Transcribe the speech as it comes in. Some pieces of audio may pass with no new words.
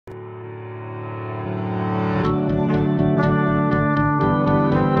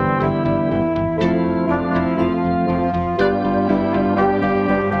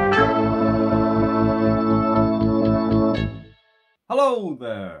Hello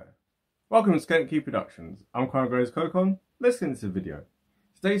there! Welcome to Skate Key Productions. I'm Crown Gray's Cocon. Let's get into the video.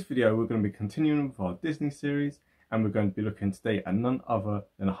 Today's video we're going to be continuing with our Disney series, and we're going to be looking today at none other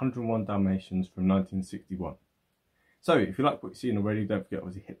than 101 Dalmatians from 1961. So if you like what you've seen already, don't forget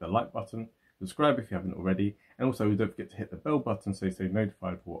to hit the like button, subscribe if you haven't already, and also don't forget to hit the bell button so you stay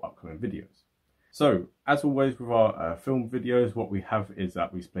notified for upcoming videos. So as always with our film videos, what we have is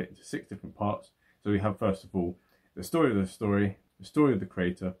that we split into 6 different parts. So we have first of all the story of the story of the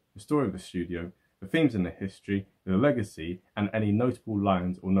creator, the story of the studio, the themes and the history, the legacy, and any notable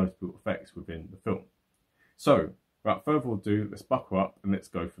lines or notable effects within the film. So, without further ado, let's buckle up and let's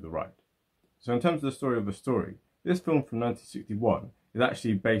go for the ride. So in terms of the story, this film from 1961 is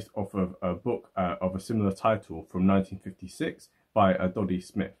actually based off of a book of a similar title from 1956 by Dodie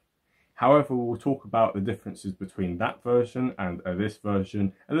Smith. However, we'll talk about the differences between that version and this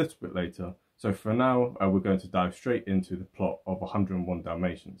version a little bit later. So for now, we're going to dive straight into the plot of 101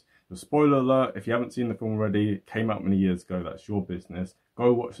 Dalmatians. So spoiler alert, if you haven't seen the film already, it came out many years ago, that's your business.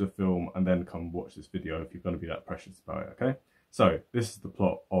 Go watch the film and then come watch this video if you're going to be that precious about it, okay? So this is the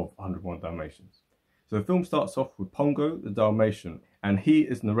plot of 101 Dalmatians. So the film starts off with Pongo, the Dalmatian, and he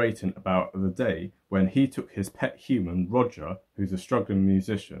is narrating about the day when he took his pet human, Roger, who's a struggling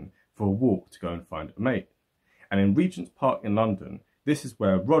musician, for a walk to go and find a mate. And in Regent's Park in London, this is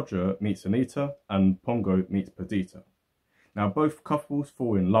where Roger meets Anita and Pongo meets Perdita. Now both couples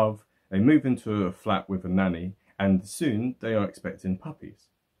fall in love, they move into a flat with a nanny, and soon they are expecting puppies.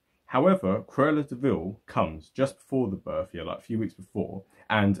 However, Cruella de Vil comes just before the birth, like a few weeks before,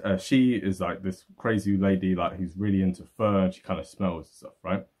 and she is like this crazy lady who's really into fur and she kind of smells and stuff,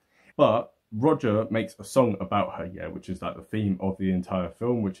 right? But Roger makes a song about her, which is like the theme of the entire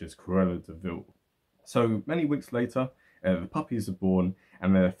film, which is Cruella de Vil. So many weeks later, the puppies are born,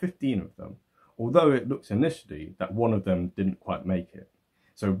 and there are 15 of them, although it looks initially that one of them didn't quite make it.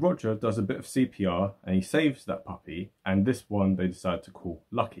 So Roger does a bit of CPR and he saves that puppy, and this one they decide to call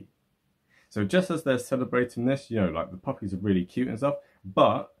Lucky. So just as they're celebrating this, the puppies are really cute and stuff,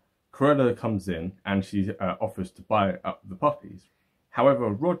 but Cruella comes in and she offers to buy up the puppies. However,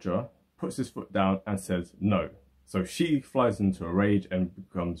 Roger puts his foot down and says no. So she flies into a rage and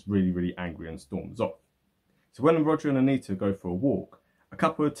becomes really, really angry and storms off. So when Roger and Anita go for a walk, a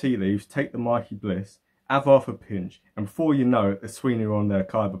couple of tea leaves take the Mikey Bliss, have half a pinch, and before you know it, they're swinging on their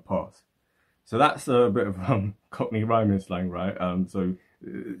Khyber Pass. So that's a bit of Cockney rhyming slang, right? So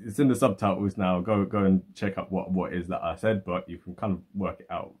it's in the subtitles now. Go and check up what is that I said, but you can kind of work it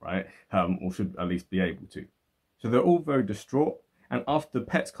out, right? Or should at least be able to. So they're all very distraught, and after the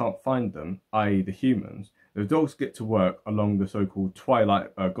pets can't find them, i.e. the humans, the dogs get to work along the so-called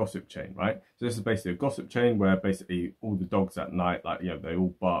Twilight gossip chain, right? So this is basically a gossip chain where basically all the dogs at night, they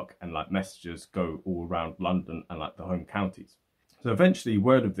all bark and messages go all around London and the home counties. So eventually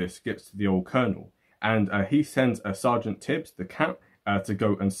word of this gets to the old colonel, and he sends Sergeant Tibbs, the cat, to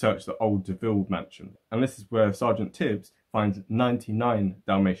go and search the old de Vil mansion. And this is where Sergeant Tibbs finds 99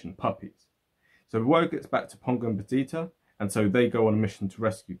 Dalmatian puppies. So the word gets back to Pongo and Perdita, and so they go on a mission to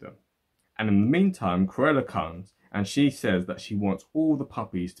rescue them. And in the meantime, Cruella comes and she says that she wants all the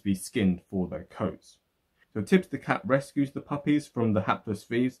puppies to be skinned for their coats. So Tibbs the cat rescues the puppies from the hapless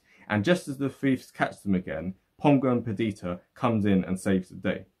thieves, and just as the thieves catch them again, Pongo and Perdita comes in and saves the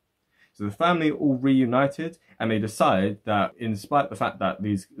day. So the family are all reunited, and they decide that in spite of the fact that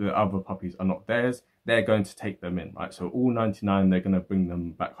the other puppies are not theirs, they're going to take them in, right? So all 99, they're going to bring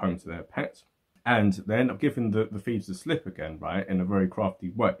them back home to their pets. And they end up giving the thieves the slip again, right, in a very crafty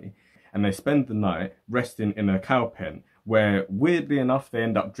way. And they spend the night resting in a cow pen where, weirdly enough, they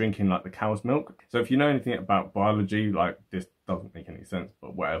end up drinking the cow's milk. So if you know anything about biology, this doesn't make any sense,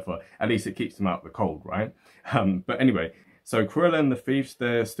 but whatever, at least it keeps them out of the cold, right? But anyway, so Cruella and the thieves,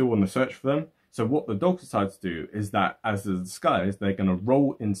 they're still on the search for them. So what the dogs decide to do is that as a disguise, they're going to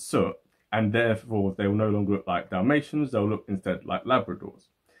roll in soot, and therefore they will no longer look like Dalmatians, they'll look instead like Labradors.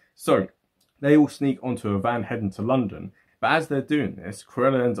 So they all sneak onto a van heading to London. But as they're doing this,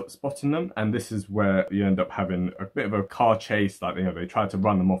 Cruella ends up spotting them, and this is where you end up having a bit of a car chase, they try to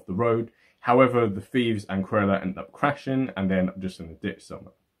run them off the road. However, the thieves and Cruella end up crashing, and they end up just in a ditch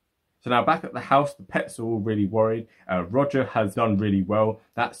somewhere. So now back at the house, the pets are all really worried. Roger has done really well.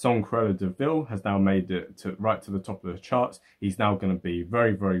 That song Cruella de Vil has now made it right to the top of the charts. He's now going to be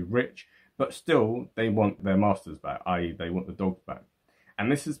very, very rich, but still they want their masters back, i.e. they want the dogs back.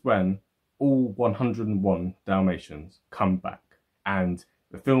 And this is when all 101 Dalmatians come back, and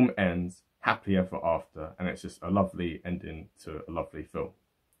the film ends happily ever after, and it's just a lovely ending to a lovely film.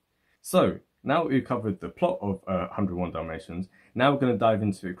 So now we've covered the plot of 101 Dalmatians, now we're going to dive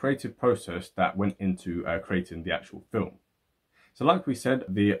into the creative process that went into creating the actual film. So like we said,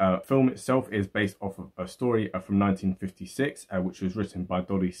 the film itself is based off of a story from 1956, which was written by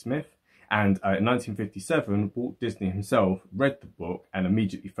Dodie Smith. And in 1957, Walt Disney himself read the book and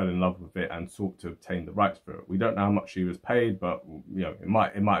immediately fell in love with it and sought to obtain the rights for it. We don't know how much he was paid, but you know, it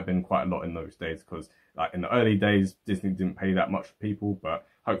might have been quite a lot in those days, because like in the early days, Disney didn't pay that much for people, but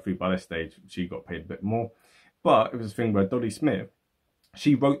hopefully by this stage, she got paid a bit more. But it was a thing where Dodie Smith,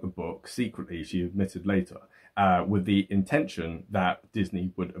 she wrote the book secretly, she admitted later, with the intention that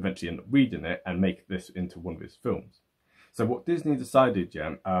Disney would eventually end up reading it and make this into one of his films. So what Disney decided,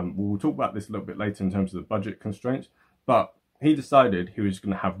 we'll talk about this a little bit later in terms of the budget constraints, but he decided he was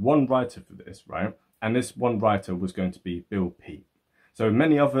going to have one writer for this, right? And this one writer was going to be Bill Peet. So in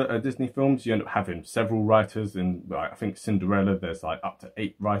many other Disney films, you end up having several writers. In I think Cinderella, there's like up to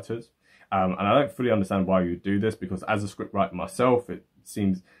 8 writers. And I don't fully understand why you do this, because as a scriptwriter myself, it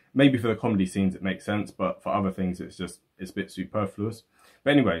seems, maybe for the comedy scenes it makes sense, but for other things it's a bit superfluous.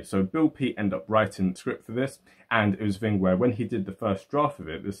 But anyway, so Bill Peet ended up writing the script for this, and it was a thing where when he did the first draft of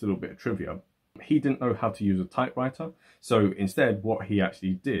it, this little bit of trivia, he didn't know how to use a typewriter. So instead, what he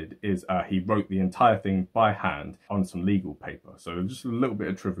actually did is he wrote the entire thing by hand on some legal paper. So just a little bit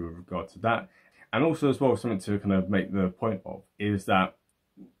of trivia with regard to that. And also as well, something to kind of make the point of is that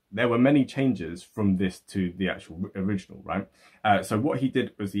there were many changes from this to the actual original, right? So what he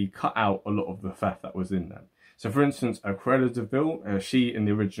did was he cut out a lot of the faff that was in there. So for instance, Cruella de Vil, she in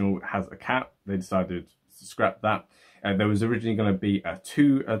the original has a cat. They decided to scrap that. There was originally going to be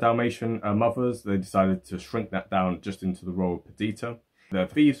 2 Dalmatian mothers. They decided to shrink that down just into the role of Perdita. The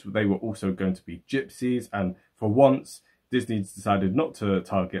thieves, they were also going to be gypsies. And for once, Disney decided not to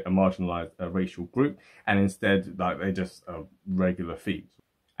target a marginalized racial group, and instead, like, they just regular thieves.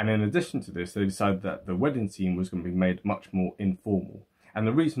 And in addition to this, they decided that the wedding scene was going to be made much more informal. And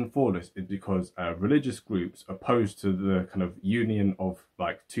the reason for this is because religious groups opposed to the kind of union of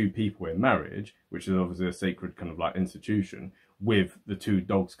like 2 people in marriage, which is obviously a sacred kind of like institution, with the 2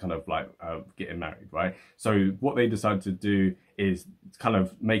 dogs kind of like getting married, right? So what they decided to do is kind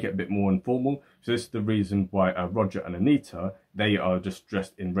of make it a bit more informal. So this is the reason why Roger and Anita, they are just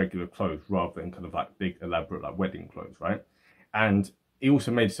dressed in regular clothes rather than kind of like big elaborate like wedding clothes, right? And he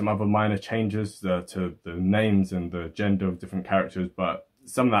also made some other minor changes to the names and the gender of different characters, but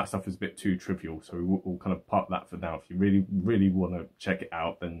some of that stuff is a bit too trivial, so we'll kind of park that for now. If you really want to check it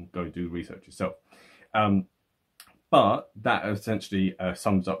out, then go do research yourself. But that essentially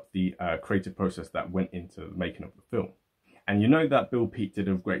sums up the creative process that went into the making of the film. And you know that Bill Peet did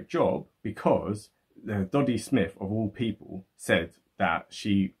a great job because Dodie Smith, of all people, said that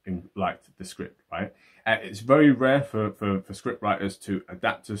she liked the script, right? It's very rare for script writers to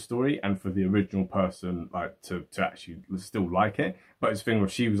adapt a story and for the original person like to actually still like it. But it's a thing where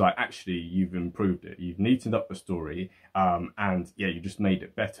she was like, actually, you've improved it, you've neatened up the story, and yeah, you just made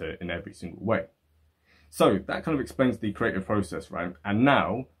it better in every single way. So that kind of explains the creative process, right? And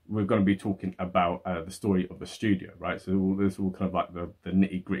now we're going to be talking about the story of the studio, right? So this is all kind of like the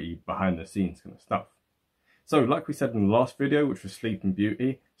nitty gritty behind the scenes kind of stuff. So like we said in the last video, which was Sleeping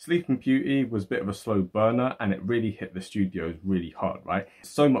Beauty was a bit of a slow burner, and it really hit the studios really hard, right?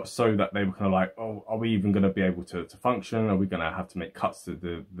 So much so that they were kind of like, oh, are we even going to be able to function? Are we going to have to make cuts to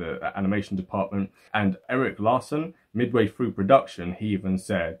the animation department? And Eric Larson, midway through production, he even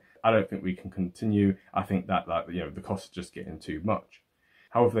said, I don't think we can continue. I think that, like, you know, the costs are just getting too much.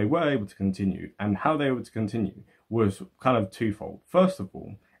 However, they were able to continue, and how they were able to continue was kind of twofold. First of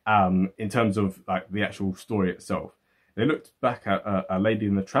all, in terms of like the actual story itself, they looked back at A Lady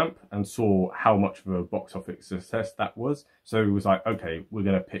and the Tramp and saw how much of a box office success that was. So it was like, okay, we're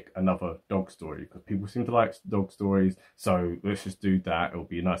going to pick another dog story because people seem to like dog stories. So let's just do that. It'll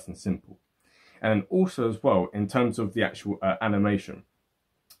be nice and simple. And also as well, in terms of the actual animation.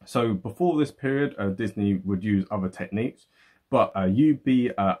 So before this period, Disney would use other techniques. But UB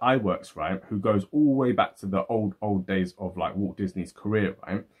Iwerks, right, who goes all the way back to the old days of like Walt Disney's career,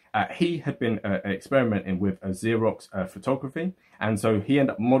 right? He had been experimenting with Xerox photography, and so he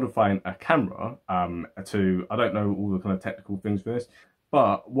ended up modifying a camera to, I don't know all the kind of technical things for this,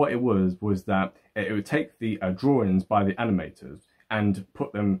 but what it was that it would take the drawings by the animators and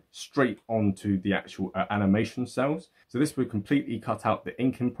put them straight onto the actual animation cells. So this would completely cut out the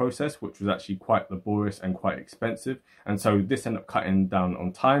inking process, which was actually quite laborious and quite expensive. And so this ended up cutting down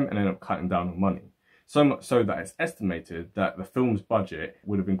on time and ended up cutting down on money. So much so that it's estimated that the film's budget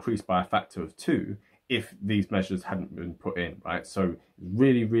would have increased by a factor of 2 if these measures hadn't been put in, right? So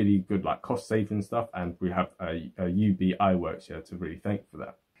really, really good like cost saving stuff. And we have UB Iwerks here to really thank for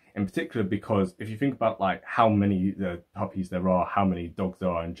that. in particular because if you think about like how many puppies there are, how many dogs there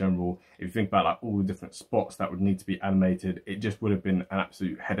are in general, if you think about like all the different spots that would need to be animated, it just would have been an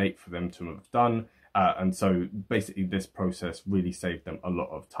absolute headache for them to have done. And so basically this process really saved them a lot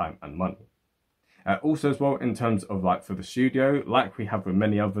of time and money. Also as well, in terms of like for the studio, like we have with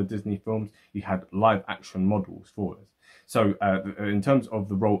many other Disney films, you had live action models for this. So in terms of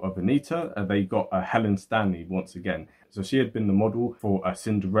the role of Anita, they got Helen Stanley once again. So she had been the model for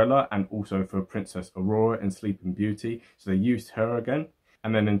Cinderella and also for Princess Aurora in Sleeping Beauty. So they used her again.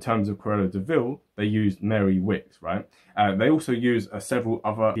 And then in terms of Cruella de Vil, they used Mary Wicks, right? They also used several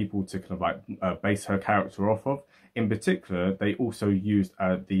other people to kind of like base her character off of. In particular, they also used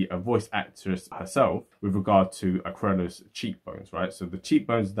the voice actress herself with regard to Cruella's cheekbones, right? So the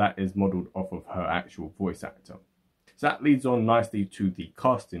cheekbones, that is modelled off of her actual voice actor. So that leads on nicely to the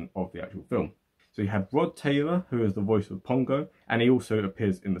casting of the actual film. So you have Rod Taylor, who is the voice of Pongo, and he also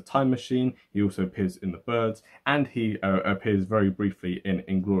appears in The Time Machine, he also appears in The Birds, and he appears very briefly in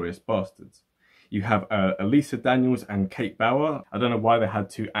Inglourious Basterds. You have Elisa Daniels and Kate Bauer. I don't know why they had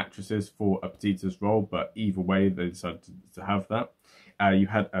two actresses for Perdita's role, but either way, they decided to have that. You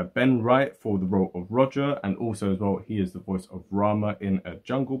had Ben Wright for the role of Roger, and also as well, he is the voice of Rama in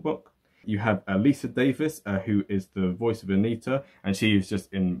Jungle Book. You have Lisa Davis, who is the voice of Anita, and she is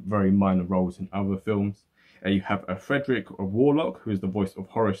just in very minor roles in other films. You have Frederick Warlock, who is the voice of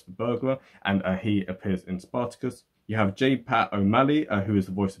Horace the Burglar, and he appears in Spartacus. You have J. Pat O'Malley, who is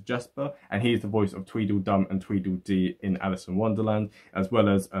the voice of Jasper, and he is the voice of Tweedledum and Tweedledee in Alice in Wonderland, as well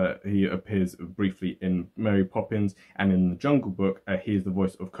as he appears briefly in Mary Poppins, and in the Jungle Book, he is the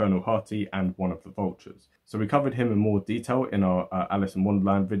voice of Colonel Harty and one of the Vultures. So we covered him in more detail in our Alice in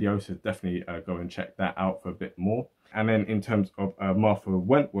Wonderland video, so definitely go and check that out for a bit more. And then in terms of Martha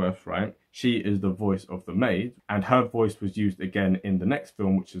Wentworth, right, she is the voice of the maid, and her voice was used again in the next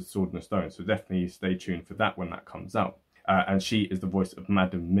film, which is Sword in the Stone. So definitely stay tuned for that when that comes out. And she is the voice of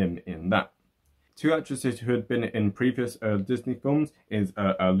Madam Mim in that. Two actresses who had been in previous Disney films is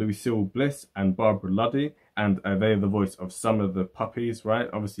Lucille Bliss and Barbara Luddy, and they are the voice of some of the puppies, right?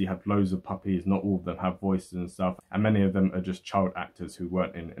 Obviously you have loads of puppies, not all of them have voices and stuff, and many of them are just child actors who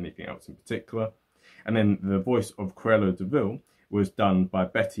weren't in anything else in particular. And then the voice of Cruella de Vil was done by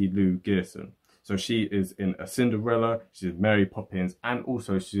Betty Lou Gerson. So she is in Cinderella, she's in Mary Poppins, and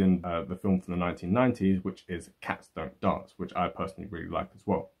also she's in the film from the 1990s, which is Cats Don't Dance, which I personally really like as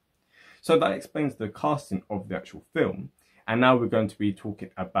well. So that explains the casting of the actual film. And now we're going to be talking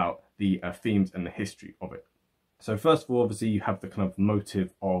about the themes and the history of it. So first of all, obviously you have the kind of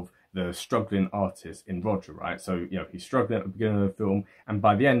motive of the struggling artist in Roger, right? So, you know, he's struggling at the beginning of the film, and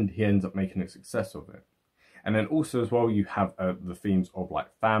by the end, he ends up making a success of it. And then also as well, you have the themes of like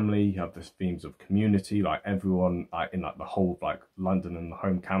family, you have the themes of community, like everyone like in like the whole of like London and the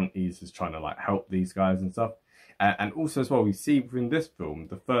home counties is trying to like help these guys and stuff. And also as well, we see within this film,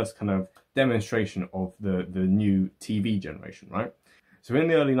 the first kind of demonstration of the new TV generation, right? So in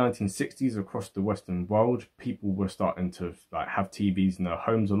the early 1960s, across the Western world, people were starting to like have TVs in their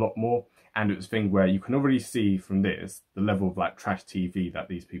homes a lot more. And it was a thing where you can already see from this, the level of like trash TV that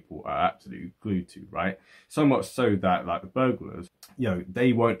these people are absolutely glued to, right? So much so that like the burglars, you know,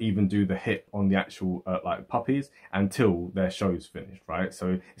 they won't even do the hit on the actual like puppies until their show's finished, right?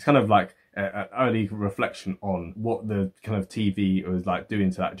 So it's kind of like an early reflection on what the kind of TV was like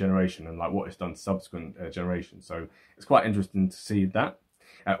doing to that generation and like what it's done to subsequent generations. So it's quite interesting to see that.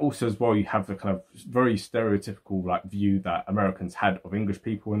 Also as well, you have the kind of very stereotypical like view that Americans had of English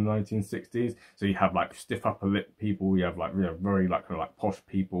people in the 1960s. So you have like stiff upper lip people, you have like very like kind of like posh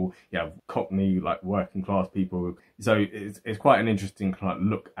people, you have Cockney like working class people. So it's quite an interesting kind of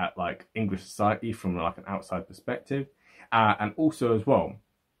look at like English society from like an outside perspective. And also as well,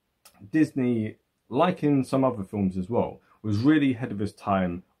 Disney, like in some other films as well, was really ahead of his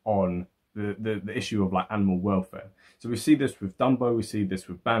time on the issue of like animal welfare. So we see this with Dumbo, we see this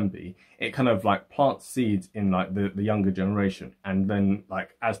with Bambi. It kind of like plants seeds in like the younger generation, and then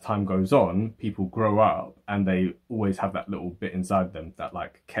like as time goes on, people grow up and they always have that little bit inside them that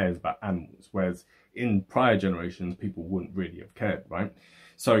like cares about animals, whereas in prior generations people wouldn't really have cared, right?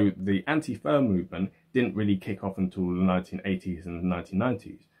 So the anti-fur movement didn't really kick off until the 1980s and the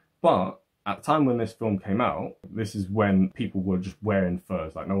 1990s, but at the time when this film came out, this is when people were just wearing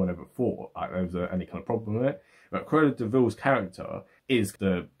furs, like no one ever thought like there was any kind of problem with it. But Cruella de Vil's character is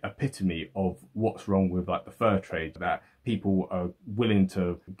the epitome of what's wrong with like the fur trade, that people are willing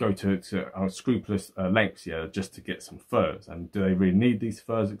to go to scrupulous lengths, yeah, just to get some furs, and do they really need these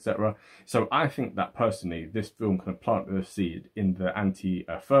furs, etc. So I think that personally, this film kind of planted a seed in the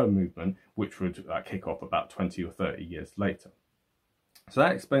anti-fur movement, which would kick off about 20 or 30 years later. So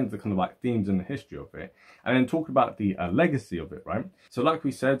that explains the kind of like themes and the history of it. And then talk about the legacy of it, right? So like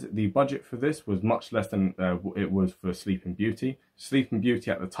we said, the budget for this was much less than it was for Sleeping Beauty. Sleeping Beauty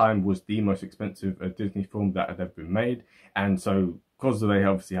at the time was the most expensive Disney film that had ever been made. And so because they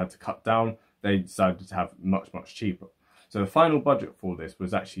obviously had to cut down, they decided to have much, much cheaper. So the final budget for this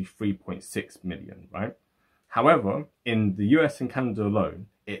was actually 3.6 million, right? However, in the US and Canada alone,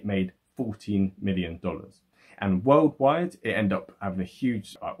 it made $14 million. And worldwide, it ended up having a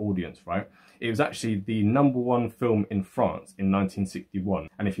huge audience, right? It was actually the #1 film in France in 1961.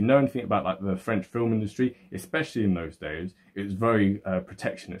 And if you know anything about like the French film industry, especially in those days, it was very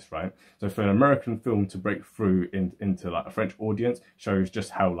protectionist, right? So for an American film to break through into like a French audience shows just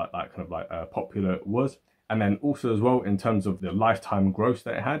how popular it was. And then also as well, in terms of the lifetime gross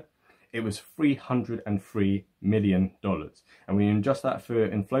that it had, it was $303 million. And when you adjust that for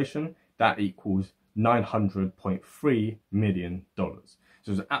inflation, that equals $900.3 million. So it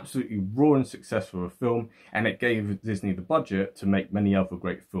was an absolutely roaring success for a film, and it gave Disney the budget to make many other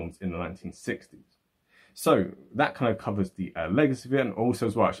great films in the 1960s. So that kind of covers the legacy of it, and also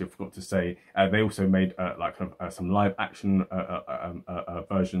as well, actually I forgot to say, they also made some live action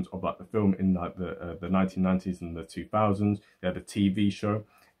versions of like the film in like the 1990s and the 2000s. They had a TV show.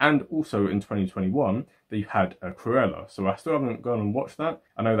 And also in 2021, they had Cruella. So I still haven't gone and watched that.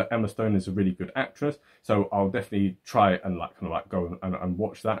 I know that Emma Stone is a really good actress, so I'll definitely try and go and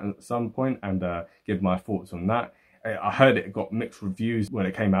watch that at some point and give my thoughts on that. I heard it got mixed reviews when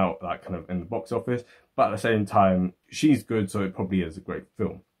it came out, like kind of in the box office, but at the same time, she's good, so it probably is a great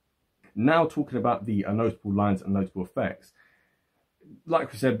film. Now talking about the notable lines and notable effects.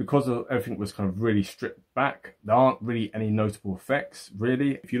 Like we said, because everything was kind of really stripped back, there aren't really any notable effects,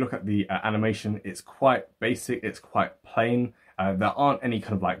 really. If you look at the animation, it's quite basic, it's quite plain. There aren't any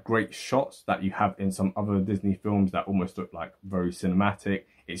kind of like great shots that you have in some other Disney films that almost look like very cinematic.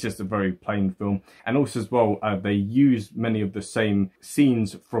 It's just a very plain film. And also as well, they use many of the same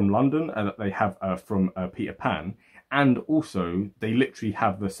scenes from London that they have from Peter Pan. And also, they literally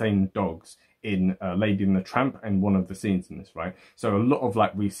have the same dogs in Lady and the Tramp and one of the scenes in this, right? So a lot of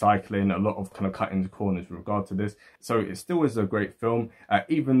like recycling, a lot of kind of cutting the corners with regard to this. So it still is a great film,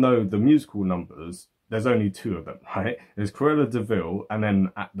 even though the musical numbers, there's only 2 of them, right? There's Cruella de Vil, and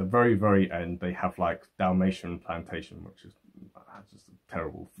then at the very, very end, they have like Dalmatian Plantation, which is just a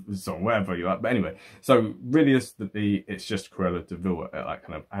terrible song, whatever you like. But anyway, so really it's just Cruella de Vil, like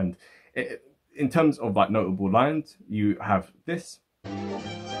kind of, and in terms of like notable lines, you have this.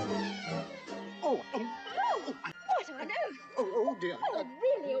 Oh dear. Oh,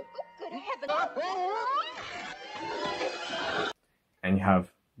 really? Oh, good heavens. And you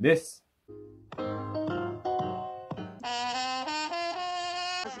have this.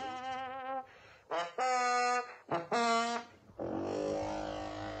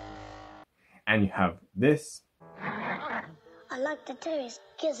 And you have this. I like the terrace.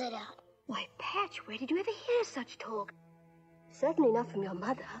 Gives it out. Why, Patch, where did you ever hear such talk? Certainly not from your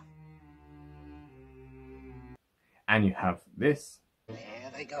mother. And you have this.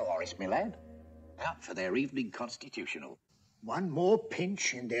 There they go, Horace, my lad. Out for their evening constitutional. One more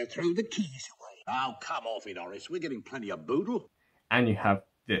pinch and they'll throw the keys away. Oh, come off it, Horace. We're getting plenty of boodle. And you have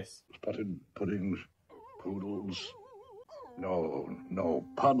this. Spotted puddings, poodles. No,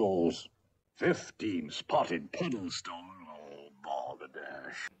 puddles. 15 spotted puddles stolen. Oh,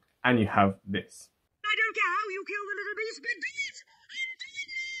 balderdash. And you have this. I don't care how you kill the little beast, but do it!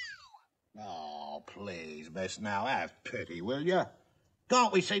 Oh, please, miss, now have pity, will you?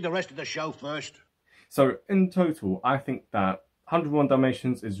 Can't we see the rest of the show first? So in total, I think that 101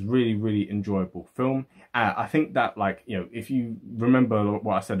 Dalmatians is really, really enjoyable film. I think that, like, you know, if you remember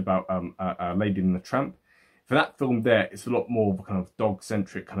what I said about Lady and the Tramp, for that film there, it's a lot more of a kind of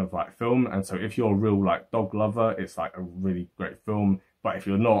dog-centric kind of like film. And so if you're a real like dog lover, it's like a really great film. But if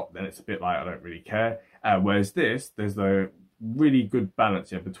you're not, then it's a bit like, I don't really care. Whereas this, there's the really good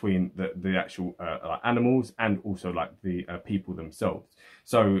balance here between the actual animals and also like the people themselves.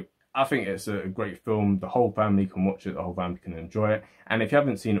 So I think it's a great film. The whole family can watch it, the whole family can enjoy it. And if you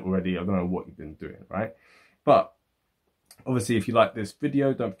haven't seen it already, I don't know what you've been doing, right? But obviously, if you like this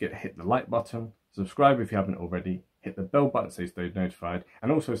video, don't forget to hit the like button, subscribe if you haven't already, hit the bell button so you stay notified,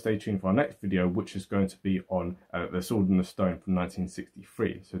 and also stay tuned for our next video, which is going to be on The Sword and the Stone from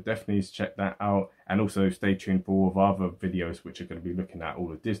 1963. So definitely check that out, and also stay tuned for all of our other videos, which are going to be looking at all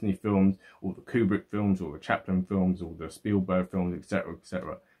the Disney films, all the Kubrick films, all the Chaplin films, all the Spielberg films, etc,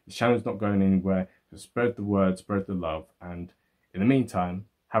 etc. This channel's not going anywhere, so spread the word, spread the love, and in the meantime,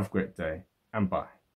 have a great day, and bye.